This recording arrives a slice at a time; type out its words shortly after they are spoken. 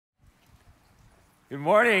Good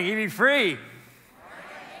morning, EvFree.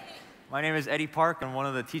 My name is Eddie Park. I'm one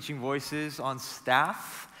of the teaching voices on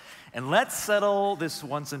staff. And let's settle this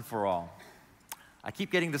once and for all. I keep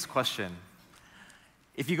getting this question.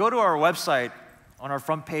 If you go to our website, on our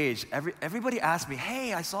front page, everybody asks me,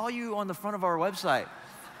 hey, I saw you on the front of our website.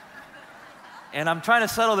 And I'm trying to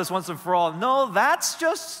settle this once and for all. No, that's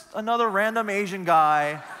just another random Asian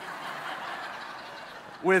guy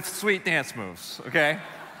with sweet dance moves, okay?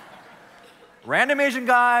 Random Asian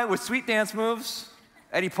guy with sweet dance moves,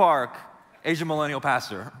 Eddie Park, Asian millennial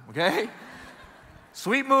pastor, okay?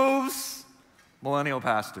 Sweet moves, millennial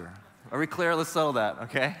pastor. Are we clear? Let's settle that,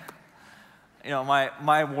 okay? You know,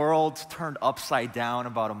 my world turned upside down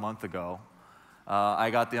about a month ago.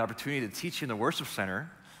 I got the opportunity to teach in the worship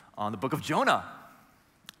center on the book of Jonah.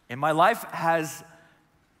 And my life has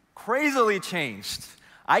crazily changed.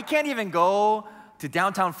 I can't even go to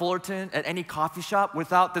downtown Fullerton at any coffee shop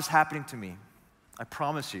without this happening to me. I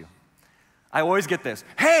promise you. I always get this.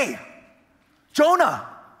 Hey, Jonah.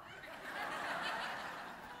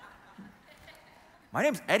 My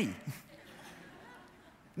name's Eddie.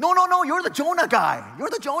 No, you're the Jonah guy.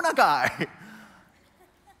 You're the Jonah guy.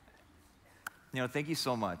 You know, thank you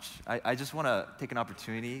so much. I just want to take an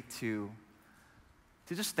opportunity to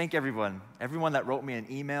just thank everyone that wrote me an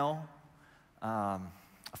email, a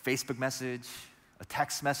Facebook message, a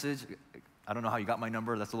text message. I don't know how you got my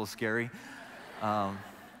number. That's a little scary.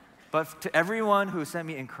 But to everyone who sent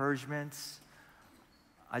me encouragements,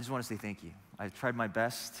 I just want to say thank you. I tried my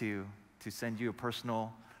best to send you a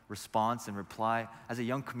personal response and reply. As a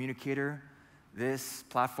young communicator, this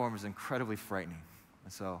platform is incredibly frightening.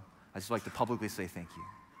 And so I just like to publicly say thank you.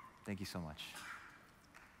 Thank you so much.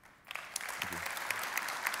 Thank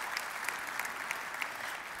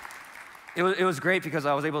you. It was great because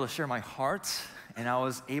I was able to share my heart, and I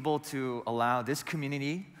was able to allow this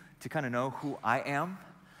community to kind of know who I am.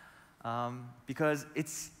 Because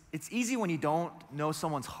it's easy when you don't know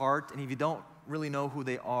someone's heart, and if you don't really know who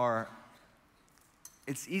they are,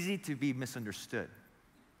 it's easy to be misunderstood.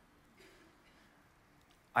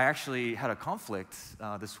 I actually had a conflict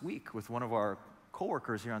this week with one of our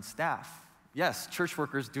coworkers here on staff. Yes, church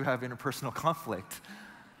workers do have interpersonal conflict.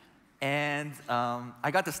 And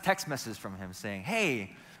I got this text message from him saying,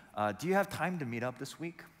 hey, do you have time to meet up this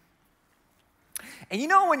week? And you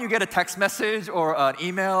know when you get a text message or an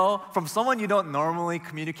email from someone you don't normally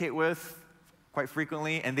communicate with quite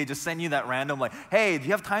frequently, and they just send you that random, like, hey, do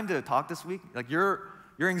you have time to talk this week? Like your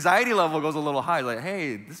anxiety level goes a little high, like,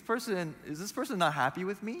 hey, is this person not happy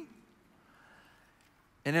with me?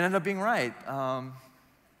 And it ended up being right.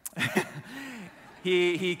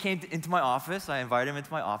 He came into my office. I invited him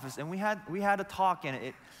into my office, and we had a talk, and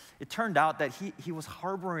it turned out that he was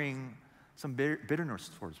harboring some bitterness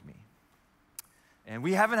towards me. And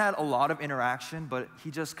we haven't had a lot of interaction, but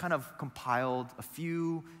he just kind of compiled a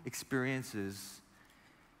few experiences,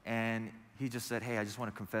 and he just said, hey, I just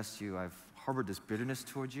want to confess to you, I've harbored this bitterness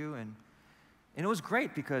towards you, and it was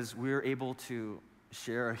great because we were able to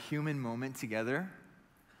share a human moment together,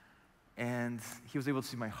 and he was able to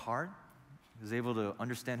see my heart. He was able to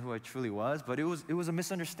understand who I truly was, but it was a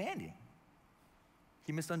misunderstanding.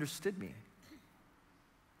 He misunderstood me.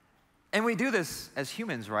 And we do this as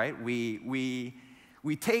humans, right?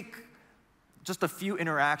 We take just a few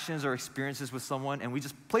interactions or experiences with someone, and we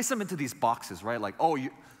just place them into these boxes, right? Like, oh,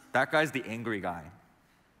 that guy's the angry guy.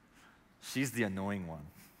 She's the annoying one.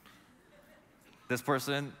 This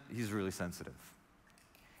person, he's really sensitive.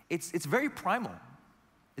 It's very primal.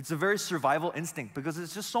 It's a very survival instinct because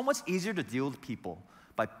it's just so much easier to deal with people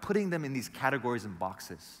by putting them in these categories and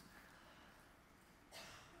boxes.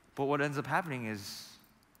 But what ends up happening is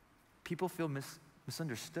people feel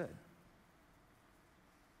misunderstood.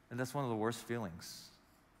 And that's one of the worst feelings.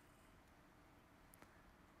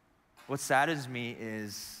 What saddens me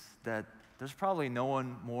is that there's probably no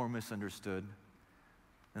one more misunderstood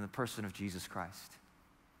than the person of Jesus Christ.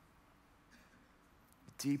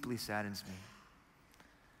 It deeply saddens me.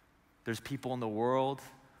 There's people in the world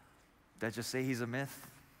that just say he's a myth,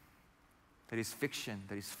 that he's fiction,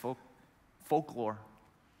 that he's folklore.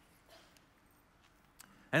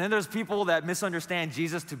 And then there's people that misunderstand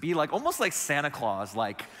Jesus to be like, almost like Santa Claus,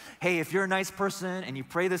 like, hey, if you're a nice person and you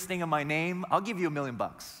pray this thing in my name, I'll give you $1 million.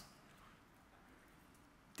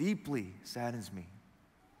 Deeply saddens me.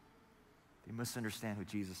 They misunderstand who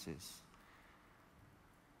Jesus is.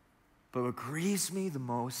 But what grieves me the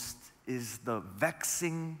most is the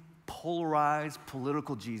vexing, polarized,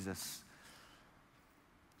 political Jesus.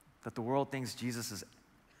 That the world thinks Jesus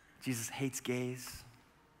hates gays,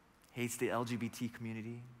 hates the LGBT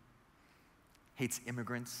community, hates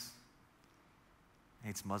immigrants,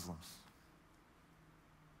 hates Muslims.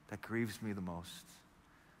 that grieves me the most,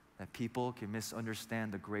 that people can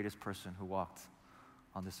misunderstand the greatest person who walked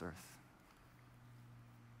on this earth.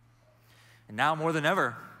 And now more than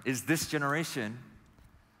ever is this generation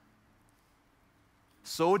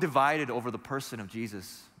so divided over the person of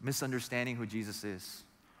Jesus, misunderstanding who Jesus is.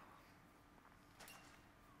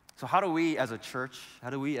 So how do we as a church, how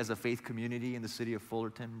do we as a faith community in the city of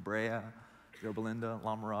Fullerton, Brea, Yorba Linda,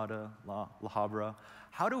 La Mirada, La Habra,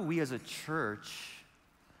 how do we as a church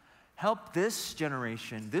help this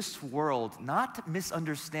generation, this world, not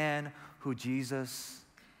misunderstand who Jesus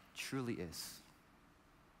truly is?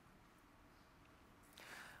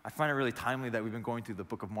 I find it really timely that we've been going through the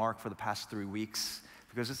book of Mark for the past 3 weeks,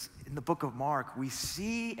 because it's in the book of Mark, we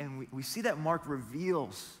see that Mark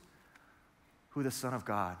reveals who the Son of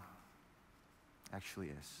God actually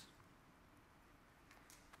is.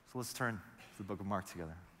 So let's turn to the book of Mark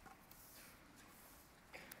together.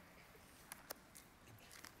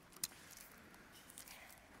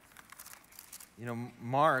 You know,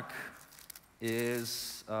 Mark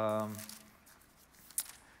is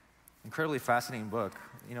incredibly fascinating book.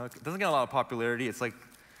 You know, it doesn't get a lot of popularity. It's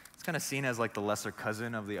kind of seen as like the lesser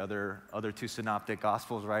cousin of the other two synoptic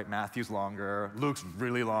gospels, right? Matthew's longer, Luke's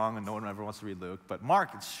really long, and no one ever wants to read Luke. But Mark,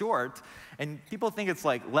 it's short, and people think it's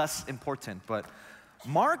like less important. But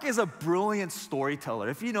Mark is a brilliant storyteller.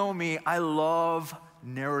 If you know me, I love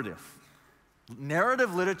narrative.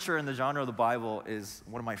 Narrative literature in the genre of the Bible is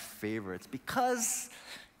one of my favorites because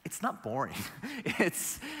it's not boring.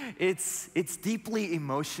 It's deeply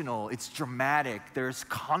emotional. It's dramatic. There's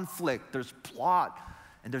conflict. There's plot.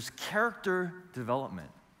 And there's character development.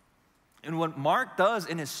 And what Mark does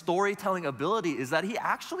in his storytelling ability is that he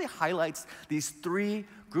actually highlights these 3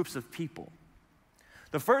 groups of people.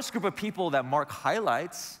 The first group of people that Mark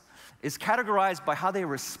highlights is categorized by how they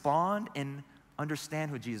respond and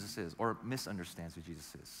understand who Jesus is, or misunderstands who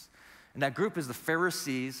Jesus is. And that group is the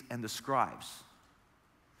Pharisees and the scribes.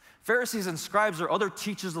 Pharisees and scribes are other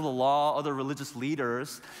teachers of the law, other religious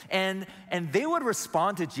leaders, and they would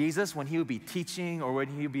respond to Jesus when he would be teaching or when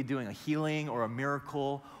he would be doing a healing or a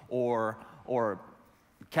miracle or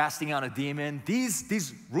casting out a demon.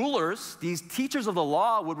 These rulers, these teachers of the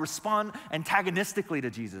law would respond antagonistically to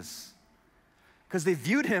Jesus because they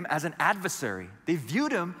viewed him as an adversary. They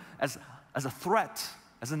viewed him as a threat,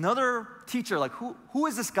 as another teacher, like who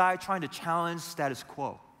is this guy trying to challenge status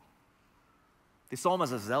quo? They saw him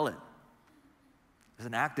as a zealot, as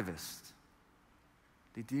an activist.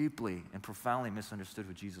 They deeply and profoundly misunderstood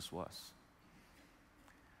who Jesus was.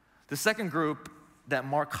 The second group that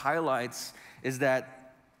Mark highlights is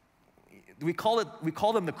that we call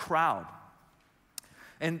them the crowd.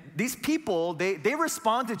 And these people, they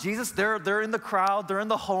respond to Jesus. They're in the crowd, they're in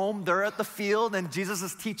the home, they're at the field, and Jesus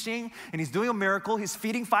is teaching, and he's doing a miracle. He's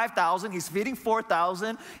feeding 5,000, he's feeding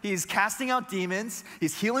 4,000, he's casting out demons,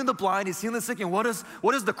 he's healing the blind, he's healing the sick. And what is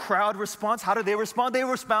the crowd response? How do they respond? They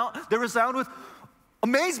resound with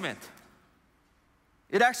amazement.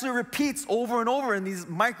 It actually repeats over and over in these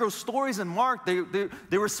micro stories in Mark.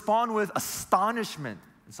 They respond with astonishment.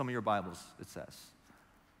 In some of your Bibles, it says.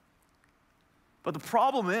 But the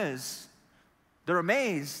problem is, they're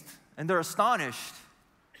amazed and they're astonished,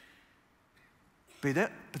 but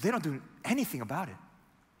they don't do anything about it.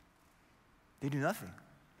 They do nothing.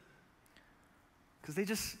 Because they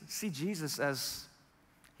just see Jesus as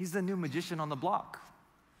he's the new magician on the block.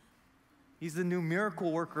 He's the new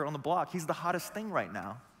miracle worker on the block. He's the hottest thing right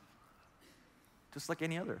now, just like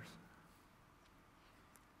any others.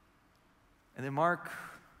 And then Mark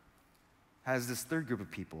has this third group of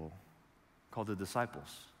people called the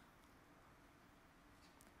disciples.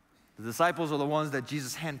 The disciples are the ones that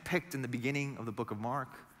Jesus handpicked in the beginning of the book of Mark.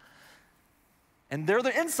 And they're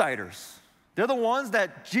the insiders. They're the ones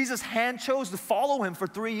that Jesus hand chose to follow him for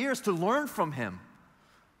 3 years, to learn from him.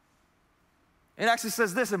 It actually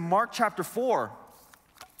says this in Mark chapter 4.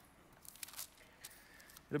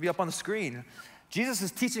 It'll be up on the screen. Jesus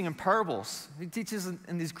is teaching in parables. He teaches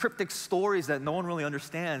in these cryptic stories that no one really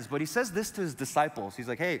understands. But he says this to his disciples. He's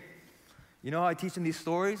like, hey, you know how I teach in these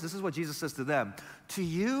stories? This is what Jesus says to them. To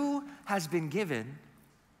you has been given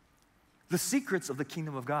the secrets of the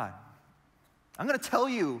kingdom of God. I'm going to tell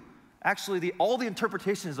you, actually, all the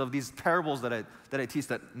interpretations of these parables that I teach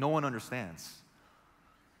that no one understands.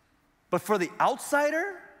 But for the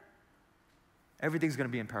outsider, everything's going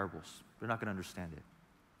to be in parables. They're not going to understand it.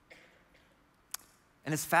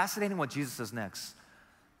 And it's fascinating what Jesus says next.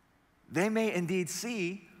 They may indeed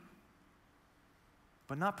see,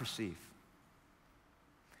 but not perceive.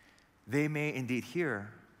 They may indeed hear,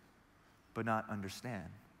 but not understand.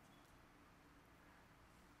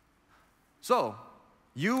 So,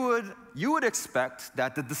 you would expect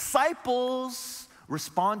that the disciples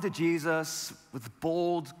respond to Jesus with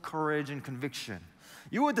bold courage and conviction.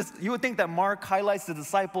 You would think that Mark highlights the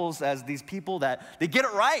disciples as these people that they get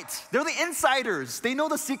it right. They're the insiders. They know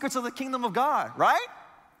the secrets of the kingdom of God, right?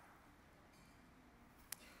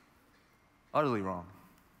 Utterly wrong.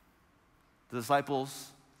 The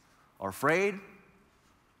disciples are afraid,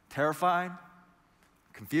 terrified,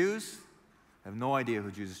 confused, have no idea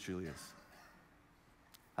who Jesus truly is.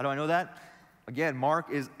 How do I know that? Again, Mark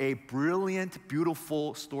is a brilliant,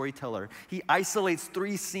 beautiful storyteller. He isolates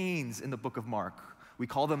 3 scenes in the book of Mark. We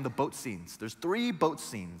call them the boat scenes. There's 3 boat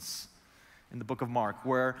scenes in the book of Mark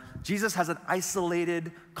where Jesus has an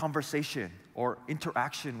isolated conversation or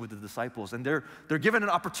interaction with the disciples, and they're given an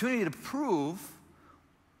opportunity to prove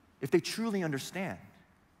if they truly understand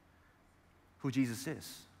who Jesus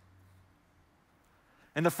is.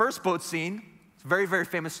 And the first boat scene, it's a very, very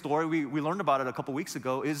famous story. We learned about it a couple weeks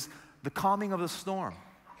ago, is the calming of the storm.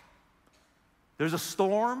 There's a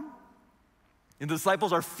storm, and the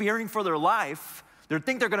disciples are fearing for their life. They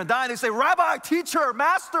think they're going to die, and they say, "Rabbi, teacher,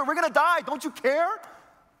 master, we're going to die. Don't you care?"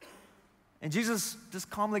 And Jesus just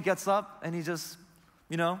calmly gets up, and he just,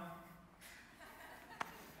 be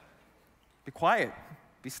quiet,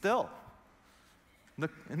 be still. The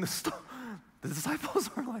disciples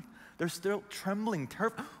are like, they're still trembling,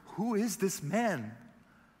 terrified. Who is this man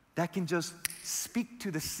that can just speak to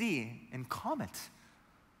the sea and calm it?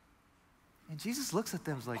 And Jesus looks at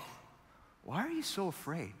them and is like, why are you so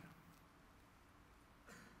afraid?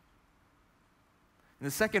 In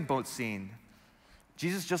the second boat scene,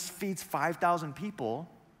 Jesus just feeds 5,000 people,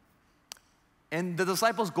 and the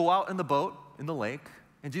disciples go out in the boat, in the lake,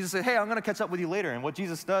 and Jesus said, "Hey, I'm going to catch up with you later." And what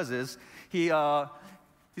Jesus does is, he's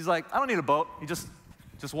like, "I don't need a boat." He just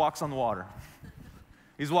walks on the water.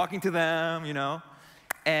 He's walking to them,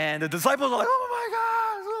 and the disciples are like, "Oh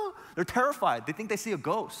my God." They're terrified. They think they see a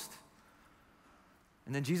ghost.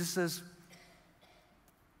 And then Jesus says,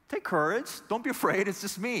 "Take courage. Don't be afraid. It's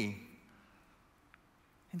just me."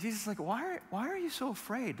 And Jesus is like, why are you so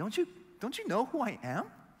afraid? Don't you know who I am?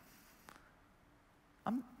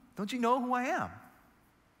 Don't you know who I am?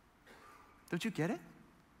 Don't you get it?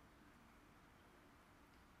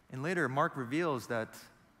 And later, Mark reveals that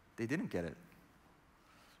they didn't get it.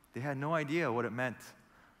 They had no idea what it meant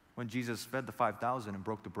when Jesus fed the 5,000 and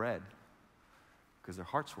broke the bread, because their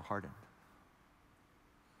hearts were hardened.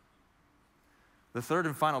 The third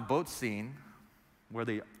and final boat scene, where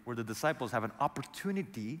the disciples have an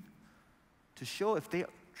opportunity to show if they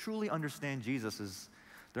truly understand Jesus, is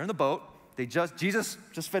they're in the boat. Jesus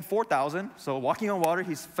just fed 4,000, so walking on water,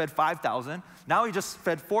 he's fed 5,000. Now he just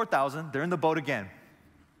fed 4,000. They're in the boat again.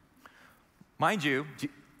 Mind you,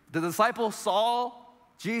 the disciples saw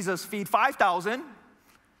Jesus feed 5,000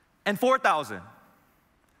 and 4,000.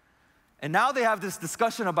 And now they have this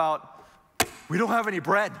discussion about, we don't have any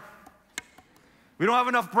bread. We don't have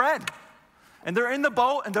enough bread. And they're in the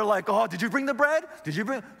boat, and they're like, "Oh, did you bring the bread?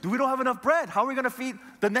 We don't have enough bread. How are we going to feed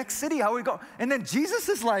the next city? How are we going?" And then Jesus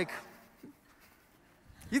is like,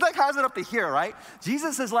 he has it up to here, right?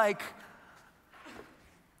 Jesus is like,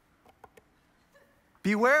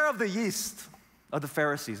 "Beware of the yeast of the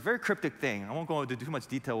Pharisees." Very cryptic thing. I won't go into too much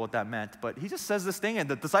detail what that meant, but he just says this thing, and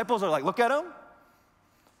the disciples are like, look at him,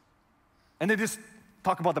 and they just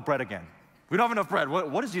talk about the bread again. We don't have enough bread.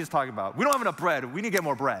 What is Jesus talking about? We don't have enough bread. We need to get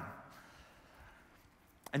more bread.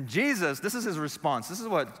 And Jesus, this is his response. This is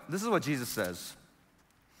what Jesus says.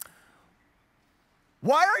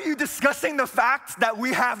 "Why are you discussing the fact that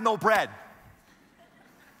we have no bread?"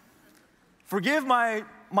 Forgive my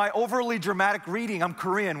overly dramatic reading. I'm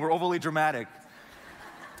Korean. We're overly dramatic.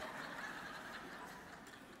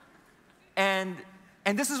 And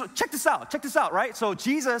check this out, right? So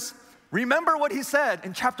Jesus, remember what he said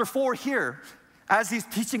in chapter 4 here, as he's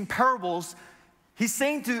teaching parables. He's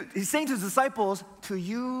saying to his disciples, "To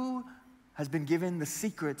you has been given the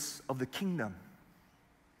secrets of the kingdom."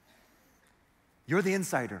 You're the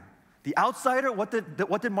insider. The outsider, what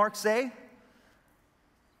did Mark say?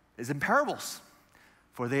 Is in parables.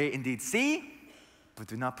 "For they indeed see, but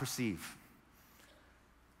do not perceive.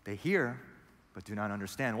 They hear, but do not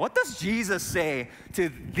understand." What does Jesus say to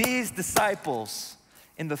these disciples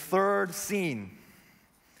in the third scene?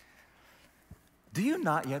 Do you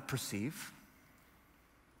not yet perceive?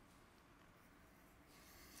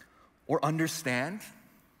 Or understand?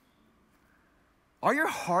 Are your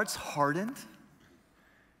hearts hardened?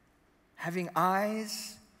 Having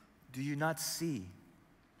eyes, do you not see?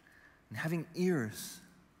 And having ears,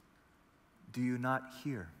 do you not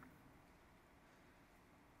hear?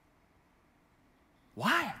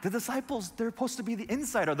 Why? The disciples, they're supposed to be the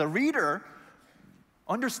insider, the reader.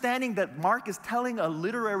 Understanding that Mark is telling a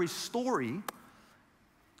literary story,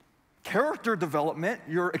 character development,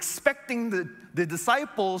 you're expecting the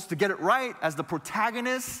disciples to get it right as the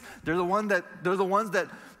protagonists. They're the ones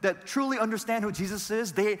that truly understand who Jesus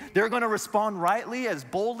is. They're going to respond rightly, as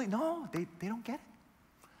boldly. No, they don't get it.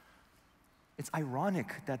 It's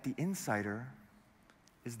ironic that the insider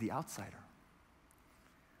is the outsider.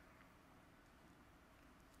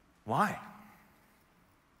 Why?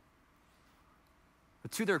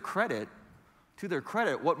 But to their credit,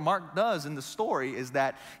 what Mark does in the story is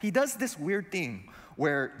that he does this weird thing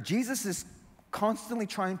where Jesus is constantly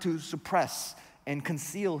trying to suppress and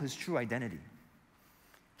conceal his true identity.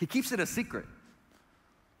 He keeps it a secret.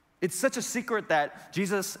 It's such a secret that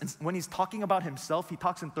Jesus, when he's talking about himself, he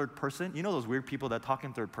talks in third person. You know those weird people that talk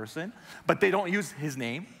in third person? But they don't use his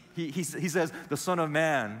name. He says, the Son of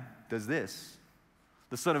Man does this.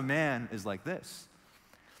 The Son of Man is like this.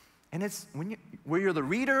 And it's when you're the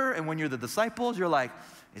reader and when you're the disciples, you're like,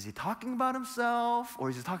 is he talking about himself? Or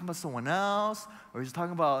is he talking about someone else? Or is he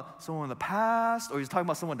talking about someone in the past? Or is he talking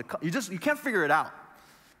about someone to come? You can't figure it out.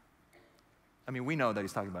 I mean, we know that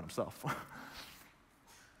he's talking about himself.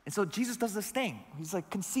 And so Jesus does this thing. He's like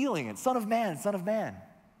concealing it. Son of Man, Son of Man,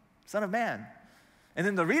 Son of Man. And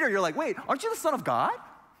then the reader, you're like, wait, aren't you the Son of God?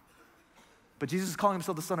 But Jesus is calling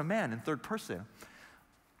himself the Son of Man in third person.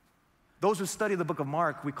 Those who study the book of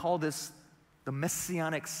Mark, we call this the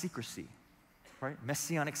messianic secrecy, right?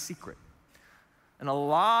 Messianic secret. And a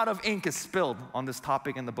lot of ink is spilled on this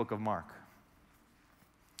topic in the book of Mark.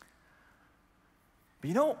 But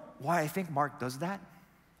you know why I think Mark does that?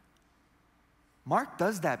 Mark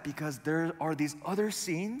does that because there are these other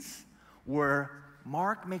scenes where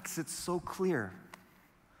Mark makes it so clear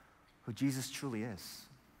who Jesus truly is.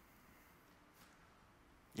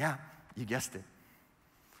 Yeah, you guessed it.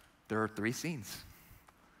 There are 3 scenes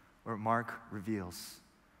where Mark reveals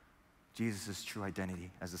Jesus' true identity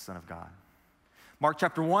as the Son of God. Mark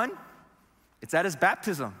chapter 1, it's at his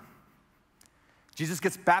baptism. Jesus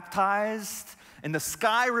gets baptized, and the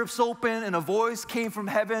sky rips open, and a voice came from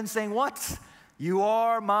heaven saying, what? You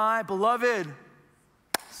are my beloved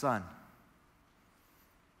Son.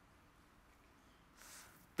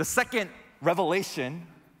 The second revelation,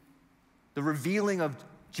 the revealing of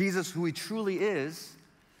Jesus, who he truly is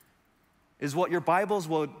what your Bibles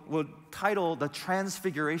would title the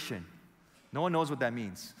Transfiguration. No one knows what that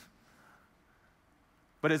means.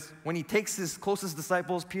 But it's when he takes his closest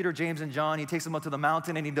disciples, Peter, James, and John, he takes them up to the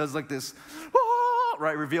mountain and he does like this,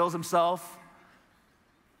 right, reveals himself.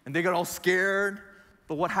 And they get all scared.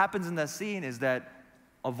 But what happens in that scene is that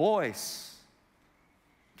a voice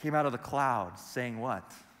came out of the cloud saying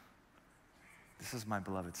what? This is my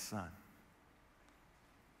beloved Son.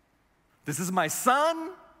 This is my Son.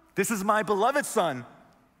 This is my beloved Son.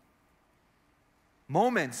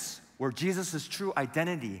 Moments where Jesus' true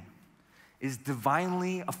identity is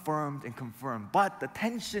divinely affirmed and confirmed. But the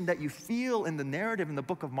tension that you feel in the narrative in the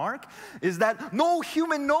book of Mark is that no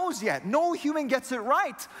human knows yet. No human gets it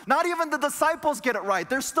right. Not even the disciples get it right.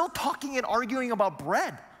 They're still talking and arguing about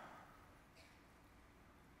bread.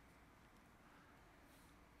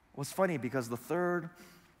 What's funny, because the third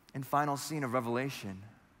and final scene of Revelation,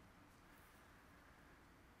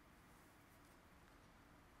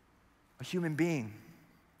 a human being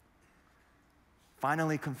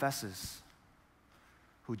finally confesses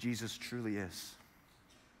who Jesus truly is.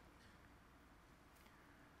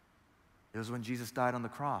 It was when Jesus died on the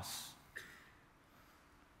cross.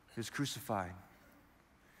 He was crucified,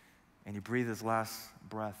 and he breathed his last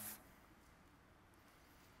breath.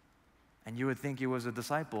 And you would think he was a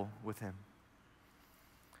disciple with him.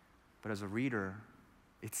 But as a reader,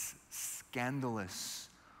 it's scandalous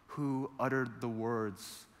who uttered the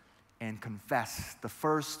words and confessed. The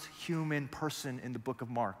first human person in the book of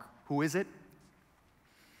Mark. Who is it?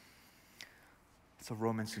 It's a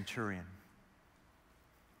Roman centurion.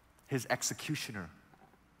 His executioner.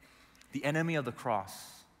 The enemy of the cross.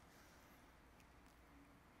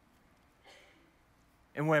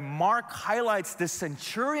 And when Mark highlights this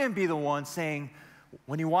centurion be the one saying,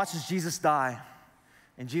 when he watches Jesus die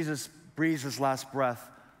and Jesus breathes his last breath,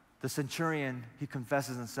 the centurion, he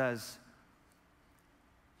confesses and says,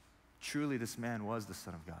 truly this man was the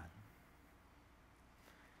Son of God.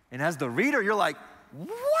 And as the reader, you're like,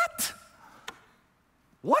 what?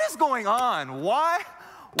 What is going on? Why?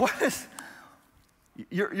 What is?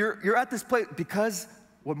 You're at this place because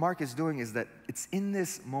what Mark is doing is that it's in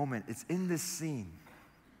this moment, it's in this scene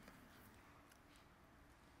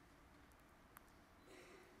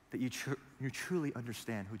that you truly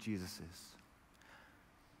understand who Jesus is.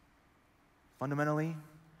 Fundamentally,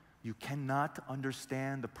 you cannot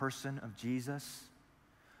understand the person of Jesus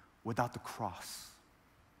without the cross.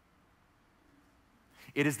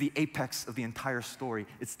 It is the apex of the entire story.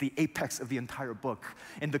 It's the apex of the entire book.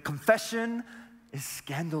 And the confession is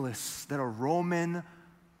scandalous that a Roman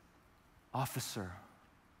officer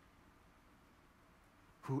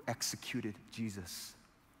who executed Jesus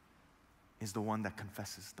is the one that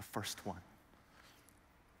confesses, the first one.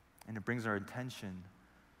 And it brings our attention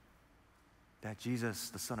that Jesus,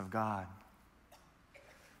 the Son of God,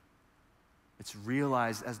 it's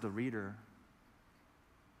realized as the reader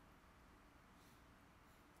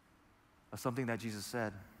of something that Jesus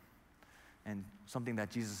said and something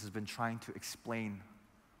that Jesus has been trying to explain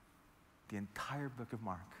the entire book of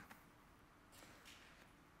Mark.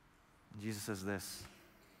 And Jesus says this: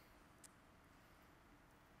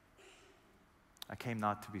 I came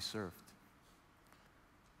not to be served,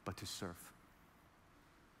 but to serve,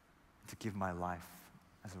 to give my life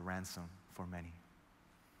as a ransom for many.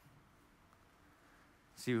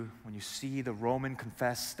 See, when you see the Roman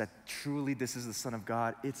confess that truly this is the Son of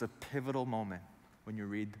God, it's a pivotal moment when you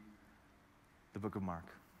read the book of Mark.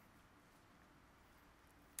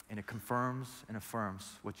 And it confirms and affirms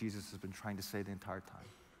what Jesus has been trying to say the entire time.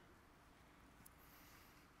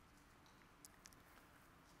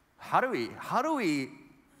 How do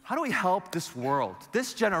we help this world,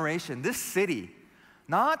 this generation, this city,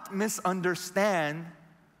 not misunderstand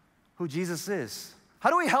who Jesus is?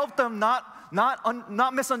 How do we help them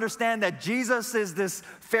not misunderstand that Jesus is this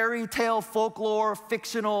fairy tale, folklore,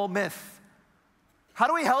 fictional myth? How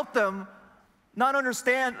do we help them not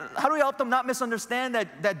misunderstand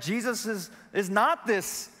that Jesus is not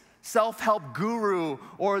this self-help guru,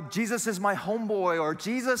 or Jesus is my homeboy, or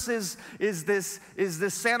Jesus is this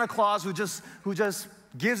Santa Claus who just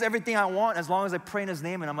gives everything I want as long as I pray in his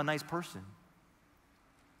name and I'm a nice person?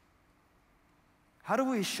 How do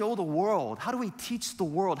we show the world? How do we teach the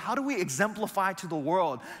world? How do we exemplify to the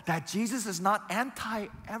world that Jesus is not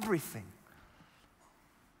anti-everything?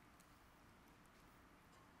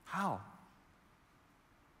 How?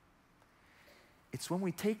 It's when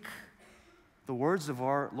we take the words of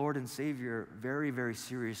our Lord and Savior very, very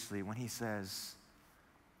seriously when he says,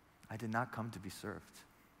 I did not come to be served.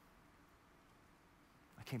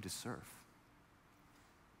 I came to serve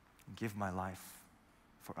and give my life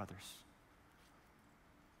for others.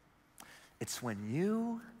 It's when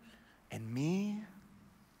you and me,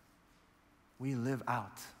 we live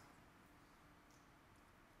out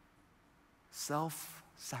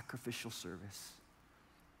self-sacrificial service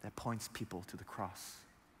that points people to the cross.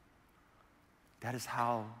 That is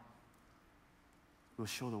how we'll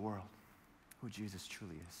show the world who Jesus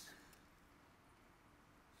truly is.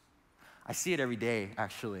 I see it every day,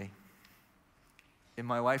 actually, in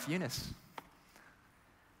my wife, Eunice.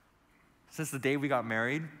 Since the day we got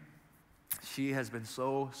married, she has been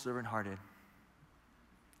so servant-hearted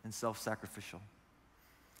and self-sacrificial.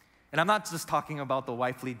 And I'm not just talking about the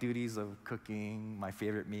wifely duties of cooking my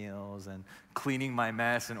favorite meals and cleaning my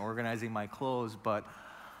mess and organizing my clothes, but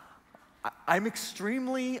I'm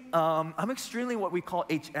extremely what we call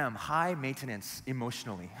HM, high maintenance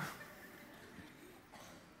emotionally.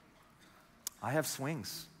 I have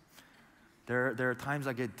swings. There are times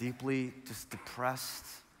I get deeply just depressed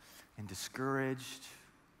and discouraged.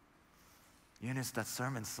 Eunice, that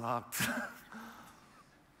sermon sucked.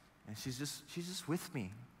 And she's just with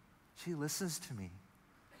me. She listens to me.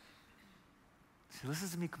 She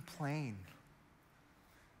listens to me complain.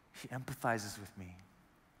 She empathizes with me.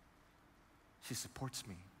 She supports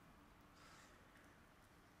me.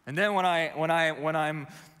 And then when I'm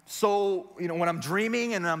so, when I'm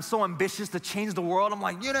dreaming and I'm so ambitious to change the world, I'm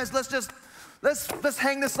like, Eunice, let's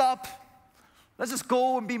hang this up. Let's just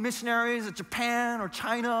go and be missionaries at Japan or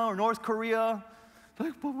China or North Korea. They're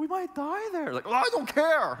like, but we might die there. Like, oh, I don't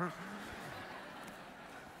care.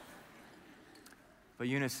 But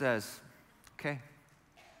Eunice says, okay,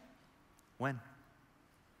 when?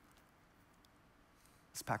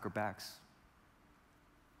 Let's pack our bags.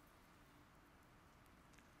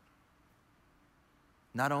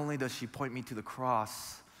 Not only does she point me to the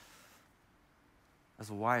cross as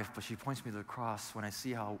a wife, but she points me to the cross when I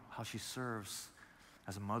see how she serves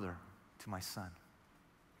as a mother to my son.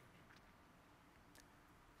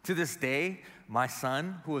 To this day, my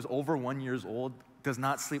son, who is over 1 year old, does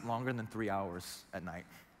not sleep longer than 3 hours at night.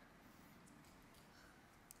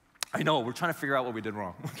 I know, we're trying to figure out what we did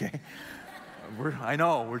wrong, okay? I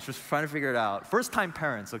know, we're just trying to figure it out. First-time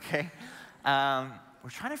parents, okay? We're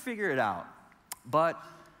trying to figure it out. But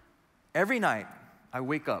every night, I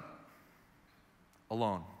wake up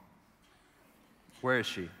alone. Where is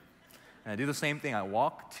she? And I do the same thing. I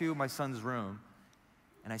walk to my son's room,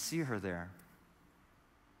 and I see her there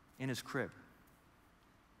in his crib,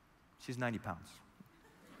 She's 90 pounds.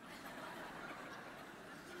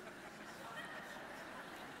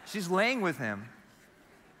 She's laying with him.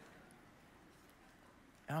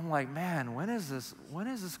 And I'm like, man, when is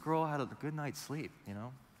this girl had a good night's sleep, you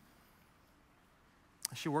know?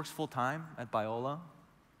 She works full time at Biola.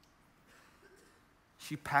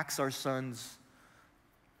 She packs our son's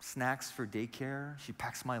snacks for daycare. She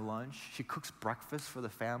packs my lunch. She cooks breakfast for the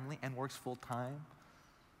family and works full time.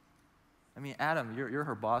 I mean, Adam, you're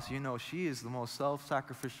her boss. You know she is the most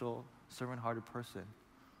self-sacrificial, servant-hearted person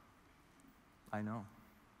I know.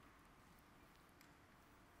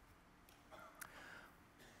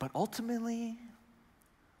 But ultimately,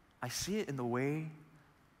 I see it in the way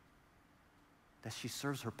that she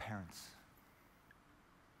serves her parents.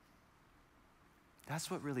 That's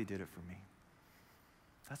what really did it for me.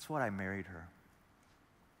 That's why I married her.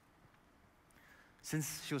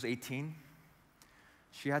 Since she was 18,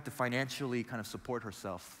 she had to financially kind of support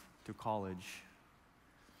herself through college.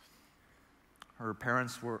 Her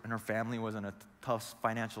parents and her family was in a tough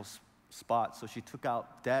financial spot, so she took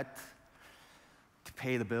out debt to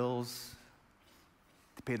pay the bills,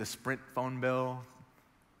 to pay the Sprint phone bill,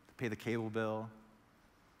 to pay the cable bill.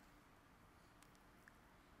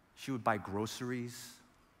 She would buy groceries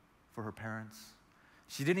for her parents.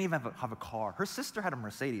 She didn't even have a car. Her sister had a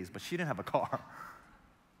Mercedes, but she didn't have a car.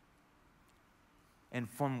 And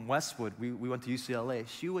from Westwood, we went to UCLA.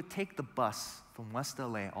 She would take the bus from West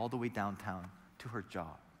LA all the way downtown to her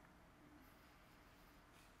job.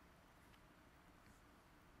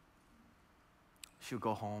 She would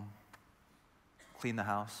go home, clean the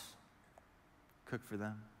house, cook for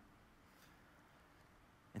them.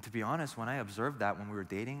 And to be honest, when I observed that when we were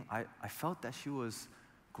dating, I felt that she was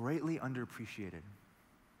greatly underappreciated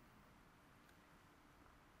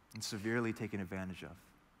and severely taken advantage of.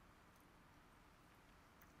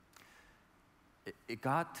 It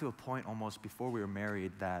got to a point almost before we were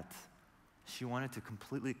married that she wanted to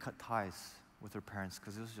completely cut ties with her parents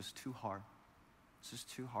because it was just too hard. It's just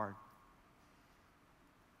too hard.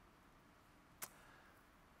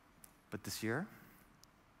 But this year,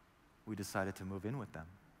 we decided to move in with them.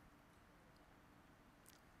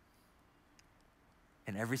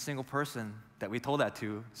 And every single person that we told that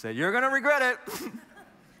to said, "You're gonna regret it.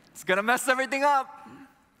 It's gonna mess everything up.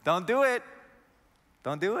 Don't do it.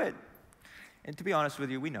 Don't do it." And to be honest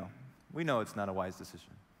with you, we know it's not a wise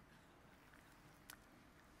decision.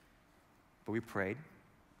 But we prayed,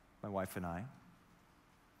 my wife and I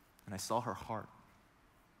saw her heart.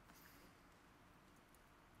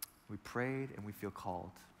 We prayed and we feel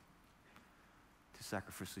called to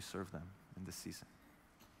sacrificially serve them in this season.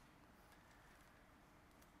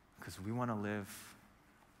 Because we want to live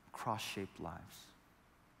cross-shaped lives.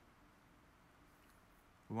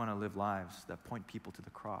 We want to live lives that point people to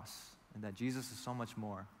the cross and that Jesus is so much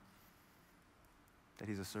more, that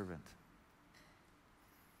he's a servant,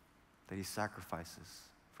 that he sacrifices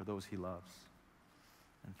for those he loves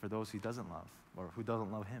and for those he doesn't love or who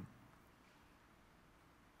doesn't love him.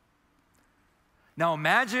 Now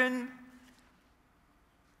imagine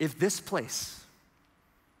if this place,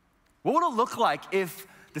 what would it look like if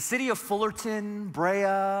the city of Fullerton, Brea,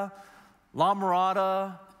 La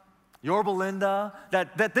Mirada, Yorba Linda,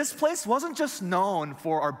 that this place wasn't just known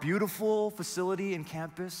for our beautiful facility and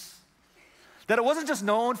campus, that it wasn't just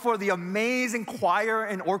known for the amazing choir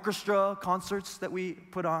and orchestra concerts that we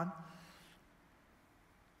put on.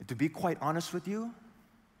 And to be quite honest with you,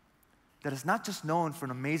 that it's not just known for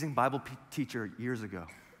an amazing Bible teacher years ago,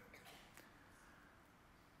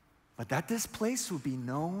 but that this place would be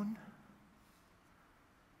known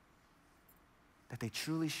that they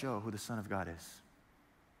truly show who the Son of God is.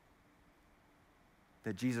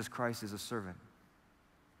 That Jesus Christ is a servant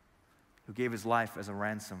who gave his life as a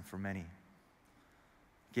ransom for many,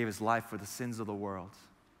 gave his life for the sins of the world,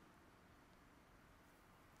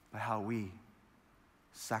 by how we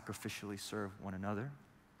sacrificially serve one another,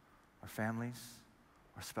 our families,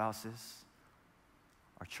 our spouses,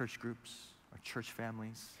 our church groups, our church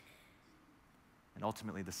families, and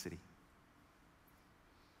ultimately the city.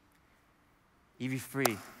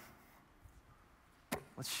 EvFree,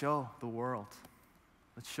 let's show the world,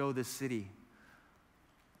 let's show this city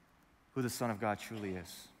who the Son of God truly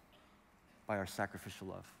is by our sacrificial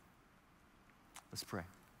love. Let's pray.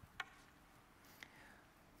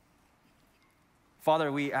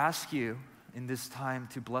 Father, we ask you in this time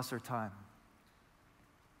to bless our time.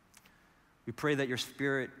 We pray that your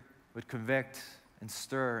Spirit would convict and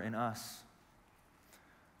stir in us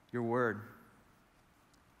your word.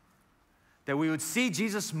 That we would see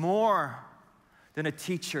Jesus more than a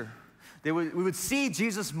teacher. That we would see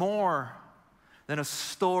Jesus more than a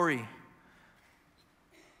story.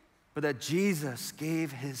 but that Jesus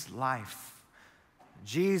gave his life.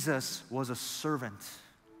 Jesus was a servant.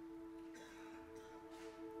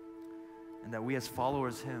 And that we as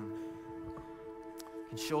followers of him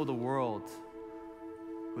can show the world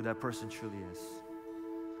who that person truly is.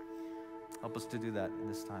 Help us to do that in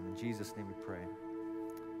this time. In Jesus' name we pray.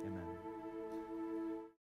 Amen.